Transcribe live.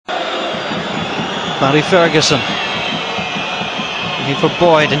Barry Ferguson. Looking for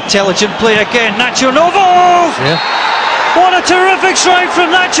Boyd. Intelligent play again. Nacho Novo! Yeah. What a terrific strike from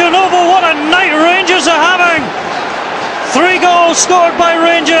Nacho Novo. What a night Rangers are having. 3 goals scored by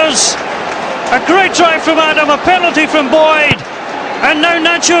Rangers. A great try from Adam. A penalty from Boyd. And now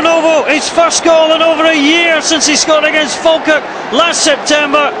Nacho Novo, his first goal in over a year since he scored against Falkirk last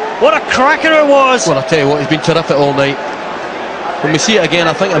September. What a cracker it was. Well, I tell you what, he's been terrific all night. When we see it again,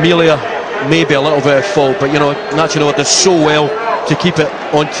 I think Amelia may be a little bit at fault, but you know, Nacho Novo does so well to keep it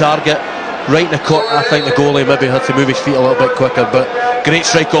on target. Right in the cut, I think the goalie maybe had to move his feet a little bit quicker, but great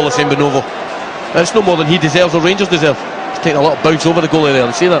strike all the same by Novo. It's no more than he deserves or Rangers deserve. He's taking a little bounce over the goalie there,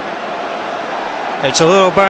 you see that? It's a little bounce.